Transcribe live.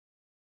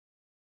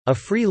A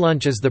free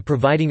lunch is the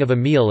providing of a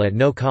meal at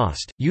no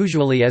cost,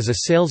 usually as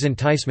a sales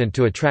enticement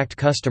to attract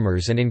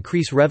customers and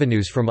increase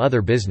revenues from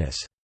other business.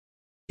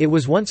 It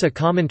was once a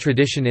common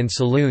tradition in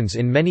saloons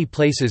in many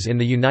places in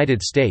the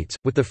United States,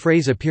 with the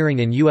phrase appearing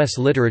in U.S.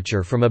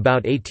 literature from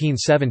about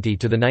 1870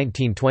 to the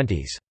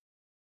 1920s.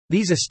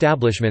 These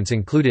establishments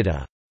included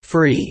a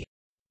free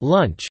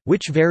lunch,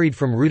 which varied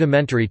from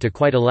rudimentary to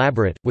quite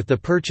elaborate, with the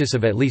purchase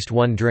of at least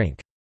one drink.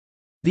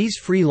 These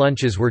free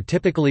lunches were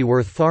typically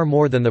worth far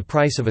more than the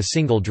price of a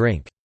single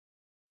drink.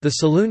 The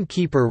saloon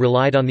keeper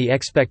relied on the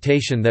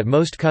expectation that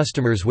most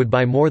customers would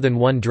buy more than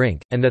one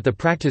drink, and that the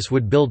practice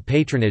would build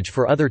patronage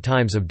for other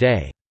times of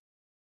day.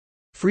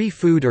 Free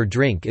food or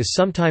drink is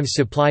sometimes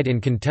supplied in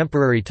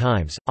contemporary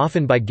times,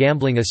 often by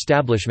gambling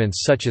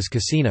establishments such as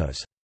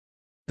casinos.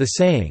 The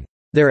saying,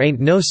 "There ain't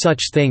no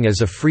such thing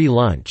as a free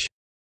lunch,"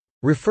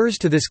 refers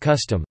to this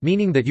custom,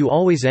 meaning that you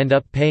always end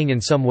up paying in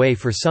some way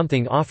for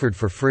something offered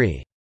for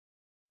free.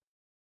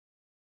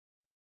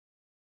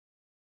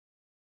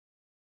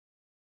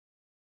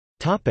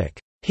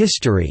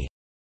 History.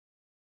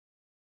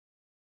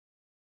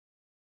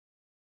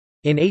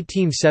 In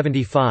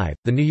 1875,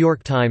 The New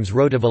York Times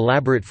wrote of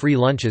elaborate free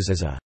lunches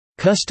as a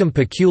custom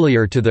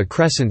peculiar to the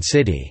Crescent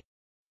City,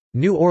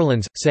 New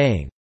Orleans,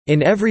 saying,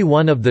 "In every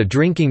one of the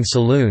drinking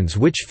saloons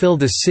which fill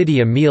the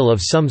city a meal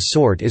of some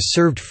sort is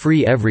served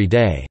free every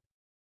day.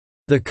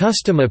 The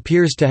custom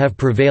appears to have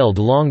prevailed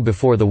long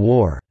before the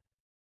war.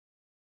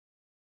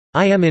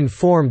 I am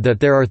informed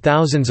that there are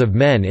thousands of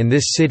men in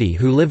this city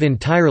who live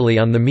entirely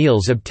on the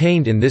meals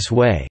obtained in this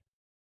way."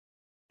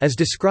 As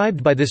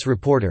described by this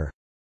reporter,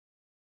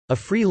 a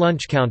free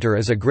lunch counter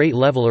is a great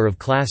leveler of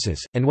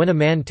classes, and when a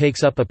man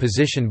takes up a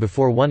position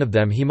before one of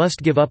them he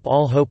must give up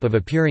all hope of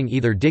appearing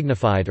either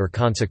dignified or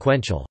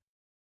consequential.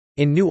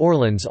 In New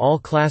Orleans all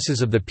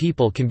classes of the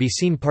people can be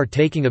seen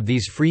partaking of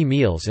these free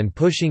meals and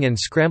pushing and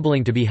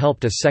scrambling to be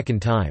helped a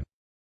second time.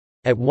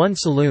 At one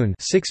saloon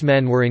 6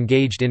 men were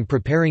engaged in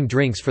preparing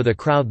drinks for the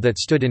crowd that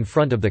stood in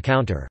front of the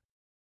counter.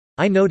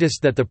 I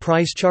noticed that the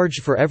price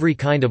charged for every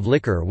kind of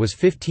liquor was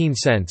 15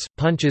 cents,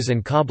 punches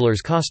and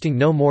cobblers costing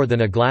no more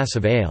than a glass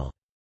of ale.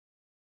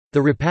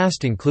 The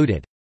repast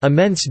included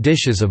immense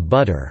dishes of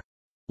butter,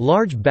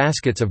 large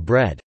baskets of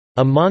bread,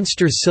 a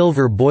monster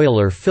silver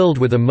boiler filled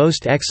with a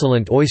most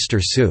excellent oyster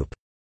soup,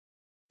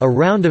 a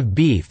round of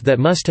beef that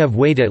must have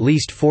weighed at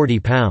least 40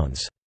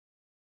 pounds,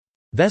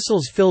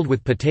 vessels filled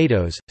with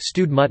potatoes,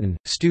 stewed mutton,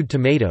 stewed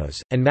tomatoes,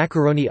 and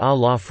macaroni à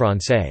la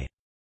française.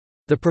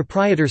 The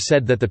proprietor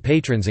said that the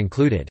patrons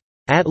included,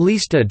 "at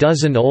least a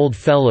dozen old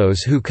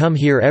fellows who come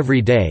here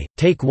every day,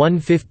 take one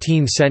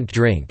 15-cent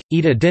drink,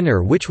 eat a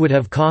dinner which would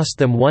have cost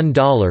them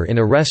 $1 in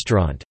a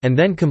restaurant, and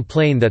then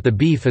complain that the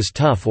beef is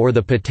tough or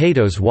the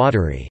potatoes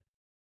watery."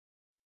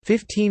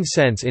 15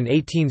 cents in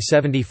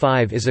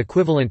 1875 is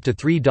equivalent to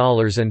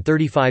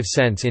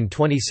 $3.35 in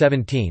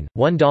 2017,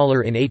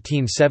 $1 in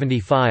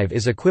 1875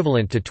 is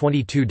equivalent to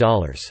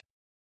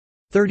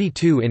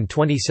 $22.32 in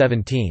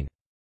 2017.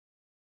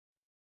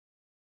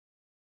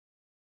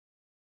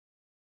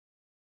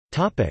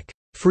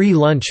 Free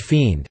lunch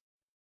fiend.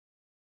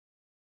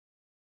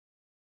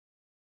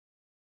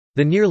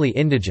 The nearly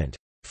indigent,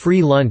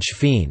 free lunch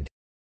fiend,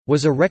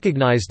 was a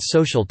recognized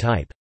social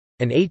type.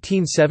 An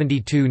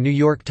 1872 New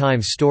York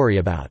Times story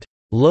about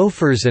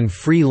loafers and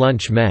free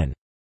lunch men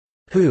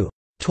who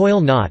toil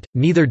not,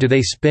 neither do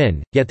they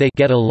spin, yet they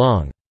get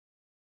along,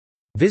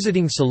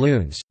 visiting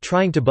saloons,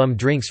 trying to bum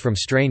drinks from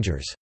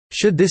strangers.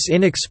 Should this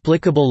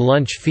inexplicable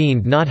lunch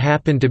fiend not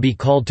happen to be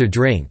called to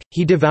drink,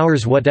 he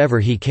devours whatever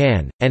he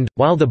can, and,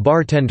 while the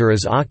bartender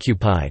is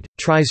occupied,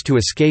 tries to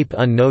escape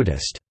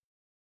unnoticed.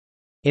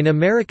 In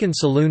American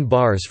saloon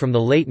bars from the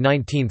late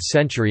 19th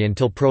century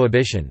until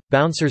Prohibition,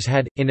 bouncers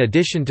had, in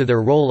addition to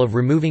their role of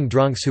removing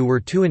drunks who were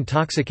too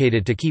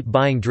intoxicated to keep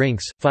buying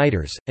drinks,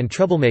 fighters, and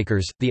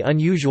troublemakers, the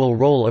unusual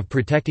role of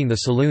protecting the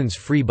saloon's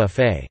free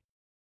buffet.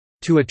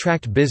 To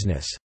attract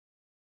business.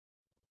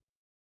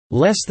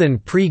 Less than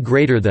pre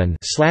greater than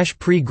 /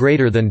 pre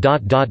greater than ...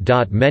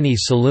 Many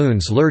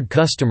saloons lured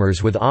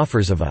customers with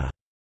offers of a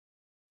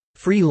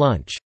free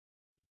lunch,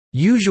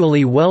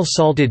 usually well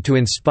salted to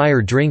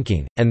inspire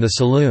drinking, and the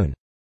saloon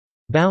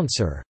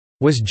bouncer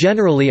was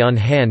generally on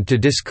hand to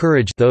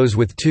discourage those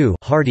with too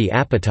hearty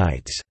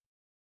appetites.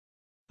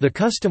 The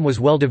custom was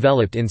well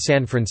developed in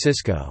San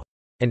Francisco.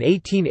 An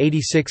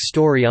 1886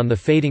 story on the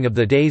fading of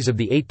the days of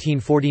the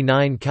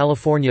 1849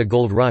 California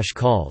Gold Rush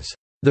calls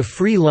the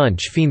free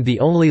lunch fiend the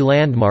only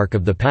landmark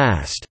of the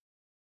past.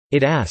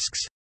 It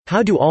asks,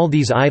 "How do all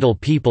these idle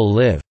people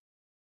live?"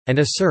 and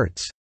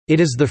asserts,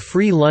 "It is the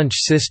free lunch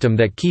system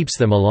that keeps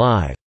them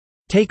alive.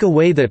 Take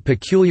away that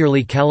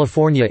peculiarly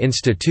California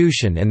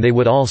institution and they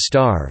would all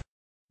starve."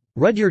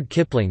 Rudyard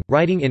Kipling,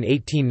 writing in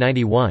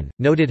 1891,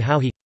 noted how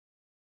he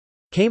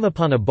came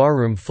upon a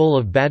barroom full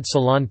of bad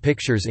salon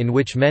pictures in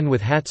which men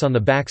with hats on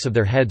the backs of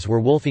their heads were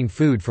wolfing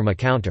food from a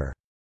counter.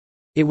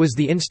 It was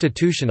the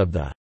institution of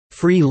the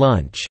free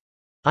lunch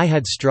I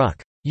had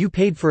struck. You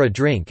paid for a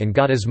drink and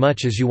got as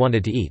much as you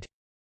wanted to eat.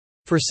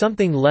 For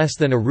something less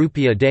than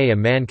 ₹1 a day a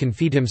man can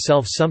feed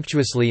himself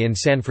sumptuously in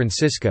San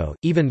Francisco,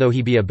 even though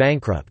he be a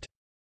bankrupt.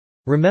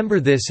 Remember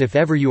this if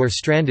ever you are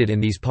stranded in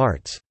these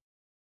parts.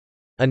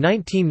 A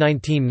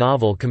 1919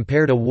 novel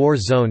compared a war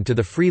zone to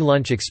the free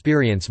lunch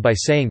experience by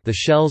saying the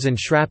shells and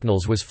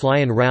shrapnels was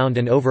flyin' round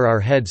and over our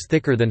heads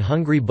thicker than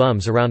hungry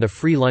bums around a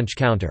free lunch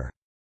counter.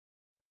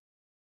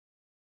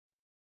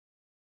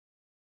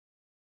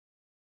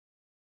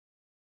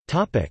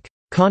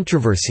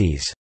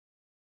 Controversies.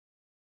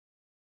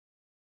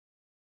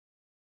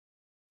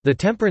 The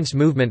temperance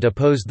movement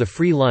opposed the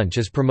free lunch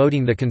as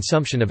promoting the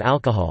consumption of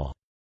alcohol.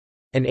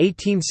 An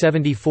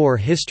 1874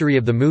 history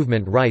of the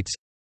movement writes,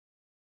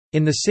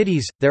 "In the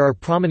cities, there are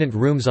prominent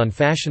rooms on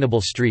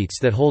fashionable streets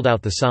that hold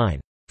out the sign,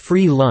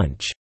 'Free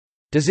Lunch.'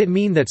 Does it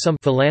mean that some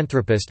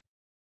philanthropist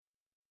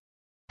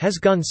has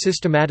gone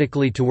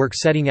systematically to work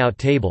setting out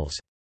tables,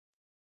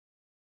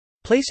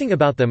 placing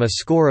about them a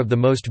score of the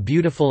most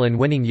beautiful and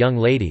winning young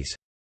ladies,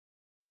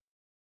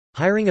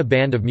 hiring a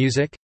band of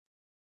music?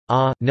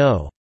 Ah,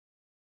 no.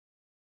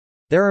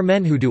 There are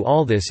men who do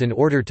all this in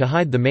order to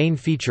hide the main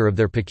feature of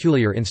their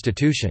peculiar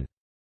institution.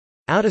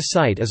 Out of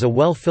sight is a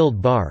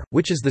well-filled bar,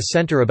 which is the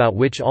center about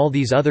which all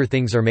these other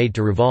things are made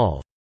to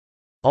revolve.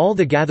 All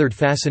the gathered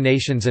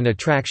fascinations and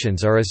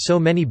attractions are as so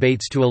many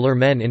baits to allure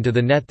men into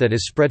the net that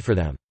is spread for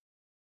them.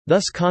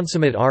 Thus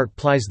consummate art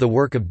plies the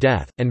work of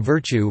death, and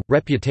virtue,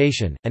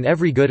 reputation, and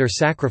every good are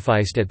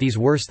sacrificed at these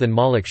worse than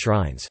Moloch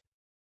shrines."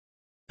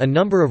 A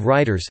number of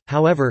writers,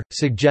 however,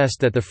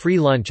 suggest that the free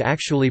lunch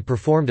actually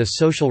performed a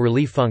social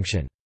relief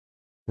function.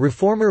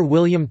 Reformer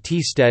William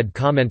T. Stead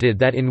commented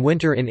that in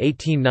winter in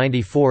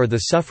 1894 the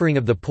suffering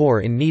of the poor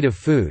in need of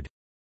food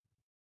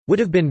would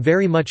have been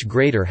very much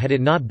greater had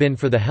it not been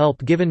for the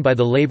help given by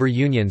the labor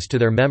unions to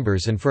their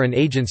members and for an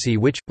agency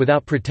which,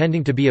 without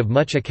pretending to be of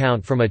much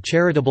account from a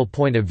charitable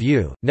point of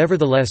view,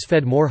 nevertheless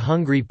fed more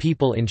hungry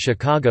people in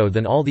Chicago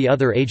than all the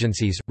other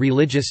agencies,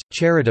 religious,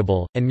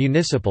 charitable, and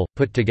municipal,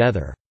 put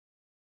together.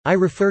 I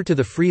refer to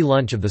the free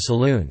lunch of the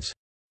saloons.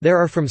 There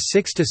are from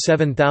 6,000 to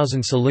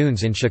 7,000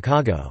 saloons in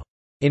Chicago.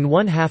 In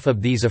one half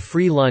of these a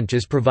free lunch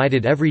is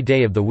provided every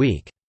day of the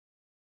week.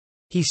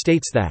 He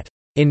states that,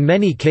 "In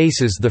many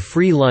cases the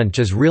free lunch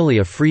is really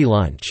a free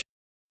lunch,"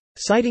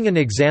 citing an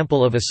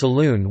example of a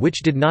saloon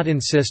which did not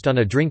insist on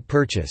a drink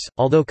purchase,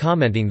 although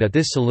commenting that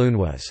this saloon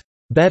was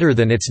 "better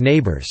than its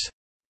neighbors."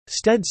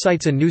 Stead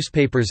cites a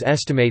newspaper's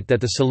estimate that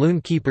the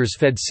saloon keepers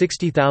fed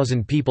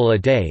 60,000 people a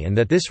day and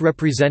that this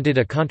represented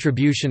a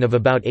contribution of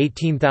about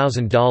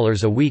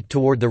 $18,000 a week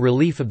toward the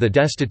relief of the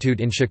destitute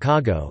in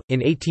Chicago.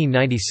 In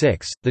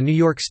 1896, the New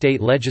York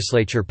State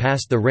Legislature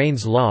passed the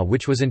Raines Law,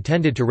 which was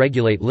intended to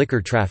regulate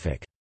liquor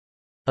traffic.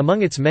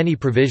 Among its many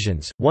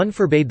provisions, one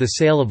forbade the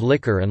sale of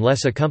liquor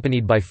unless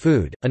accompanied by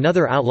food,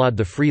 another outlawed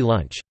the free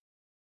lunch.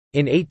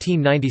 In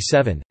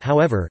 1897,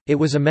 however, it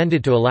was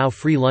amended to allow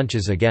free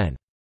lunches again.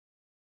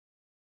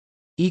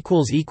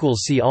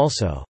 See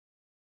also